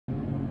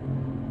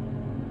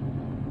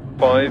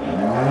5,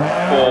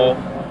 4,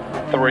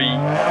 3,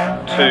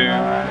 2,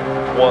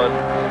 1,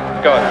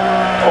 go.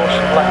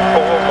 Caution left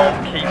 4 long,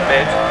 keep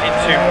mid.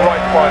 Into right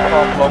 5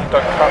 half long,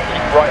 don't cut,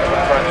 keep right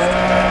over crest.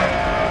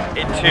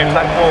 Into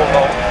left 4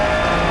 long.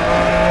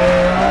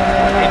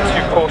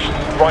 Into caution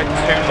right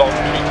 2 long,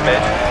 keep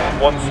mid.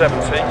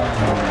 170.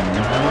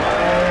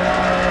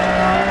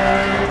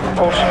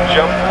 Caution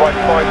jump, right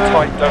 5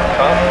 tight, don't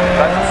cut,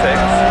 left 6,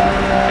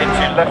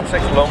 into left 6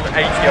 long,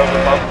 80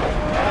 over bump,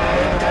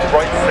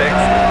 right 6,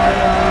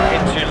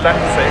 into left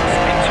 6,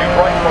 into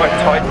right 5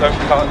 tight, don't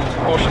cut,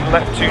 caution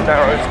left 2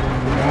 narrows,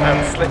 and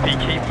slippy,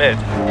 keep mid.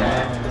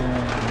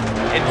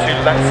 Into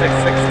left 6,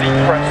 60,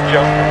 crest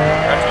jump,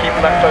 and keep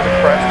left over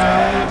crest.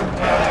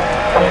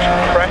 Caution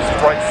crest,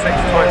 right 6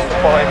 times to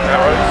 5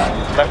 narrows,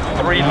 left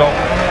 3 long,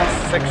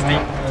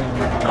 60,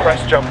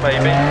 crest jump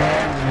maybe.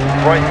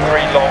 Right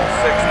 3 long,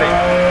 60.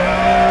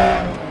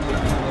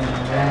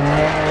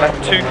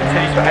 Left 2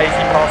 continues for 80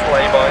 past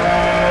lay-by.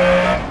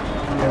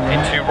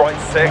 Into right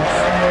 6.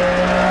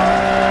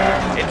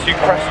 Into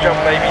crest jump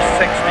maybe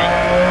 60.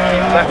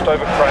 Keep left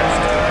over crest.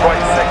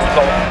 Right 6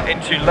 long.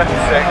 Into left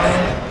 6.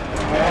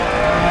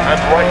 And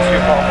right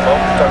 2 half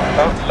long, don't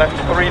cut. Left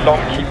 3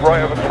 long, keep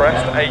right over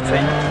crest, 80.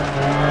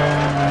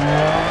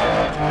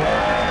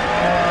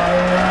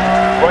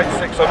 Right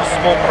 6 over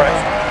small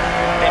crest.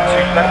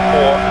 Into left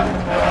 4.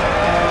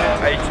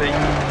 80.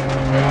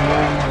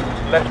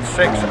 Left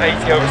 6,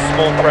 80 over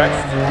small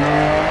crest.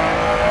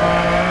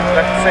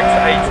 Left 6,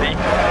 80.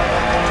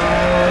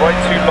 Right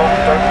 2 long,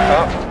 don't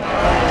cut.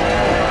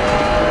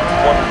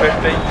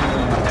 150.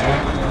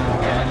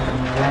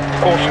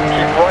 Caution,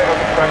 keep right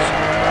over crest.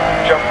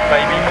 Jump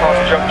maybe,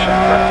 past junction.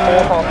 Left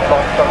 4 half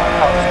long, don't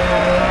cut.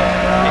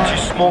 Into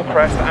small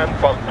crest and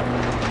bump.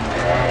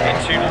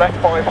 Into left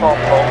 5 half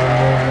long.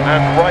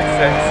 And right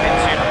 6,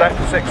 into left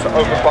 6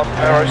 over bump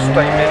narrow,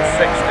 stay mid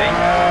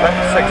 60.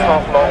 Left 6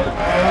 half long,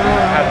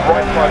 and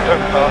right 5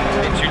 don't cut,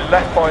 into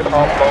left 5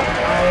 half long,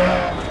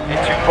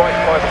 into right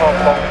 5 half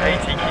long,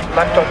 80, keep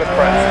left over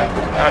crest,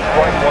 and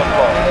right 1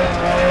 long.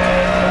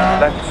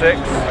 Left 6,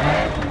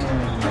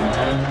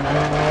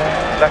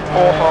 left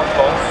 4 half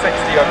long,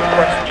 60 over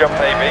crest, jump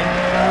maybe.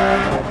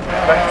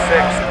 Left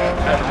 6,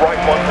 and right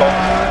 1 long,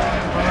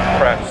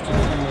 crest.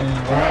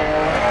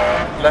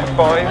 Left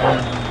 5,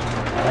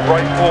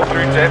 right 4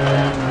 through dip,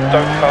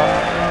 don't cut.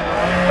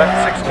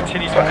 Left 6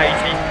 continues for 80,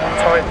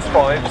 times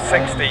 5,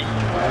 60.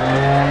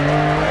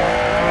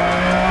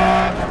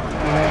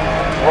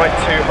 Right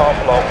 2 half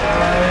long,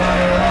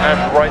 and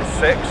right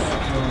 6.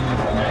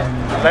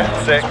 Left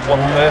 6,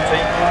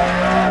 130.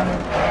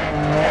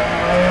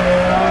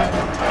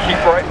 Keep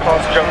right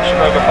past junction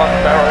over bump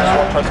narrows,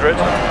 100.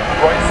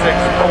 Right 6,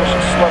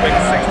 caution slowing,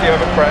 60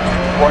 over crest.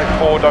 Right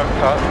 4, don't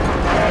cut.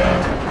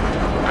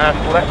 And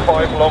left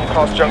 5 long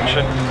past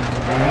junction.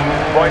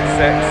 Right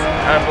 6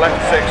 and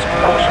left 6,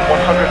 caution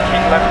 100,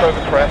 keep left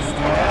over crest.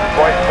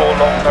 Right 4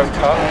 long, no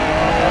cut.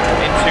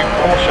 Into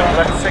caution,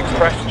 left 6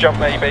 crest, jump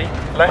maybe.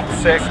 Left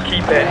 6,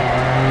 keep in.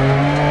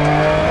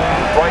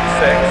 Right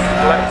 6,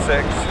 left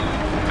 6,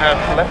 and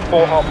left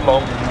 4 half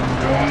long.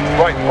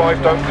 Right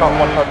 5, don't cut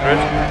 100.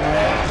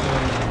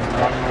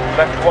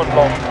 Left 1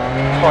 long,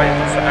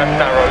 tightens and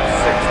narrows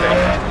 60.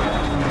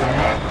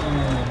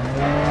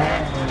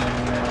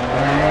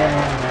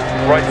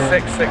 Right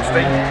 6,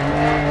 60.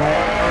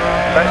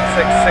 Left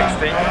 6,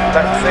 60,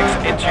 left 6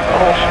 into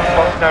caution,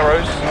 bump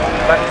narrows,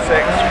 left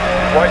 6,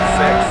 right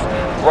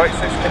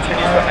 6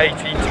 continues for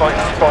 80,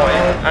 tightens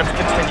 5, and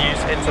continues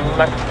into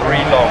left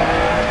 3 long.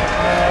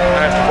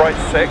 And right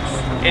 6,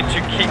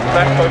 into keep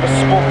left over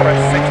small crest,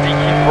 60,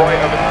 keep right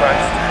over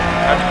crest,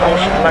 and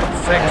caution left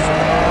 6,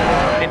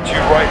 into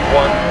right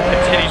 1,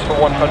 continues for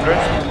 100.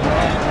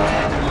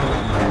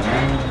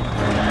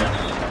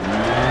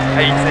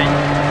 80,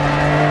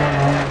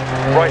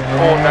 right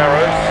 4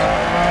 narrows.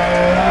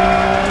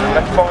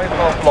 Left 5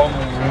 half long,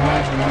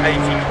 80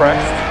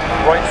 crest,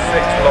 right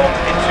 6 long,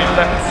 into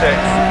left 6,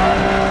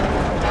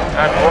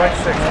 and right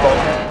 6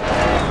 long,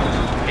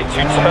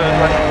 into turn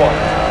left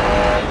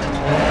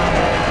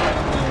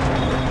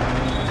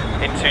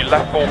 1, into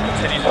left 4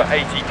 continues for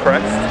 80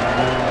 crest,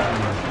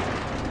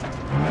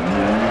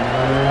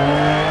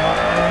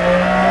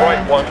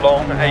 right 1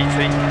 long,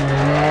 80,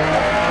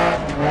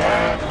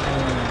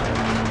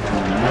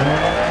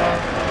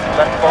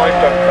 left 5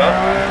 don't cut,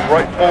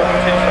 right 4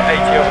 continues for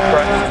 80 over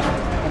crest,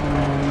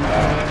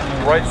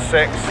 right 6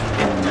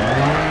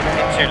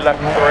 into left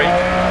 3,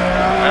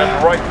 and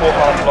right 4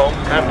 half long,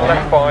 and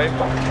left 5,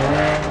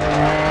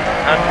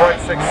 and right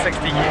 6,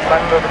 60, keep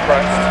left over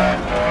crest,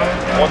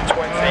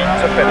 120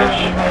 to finish.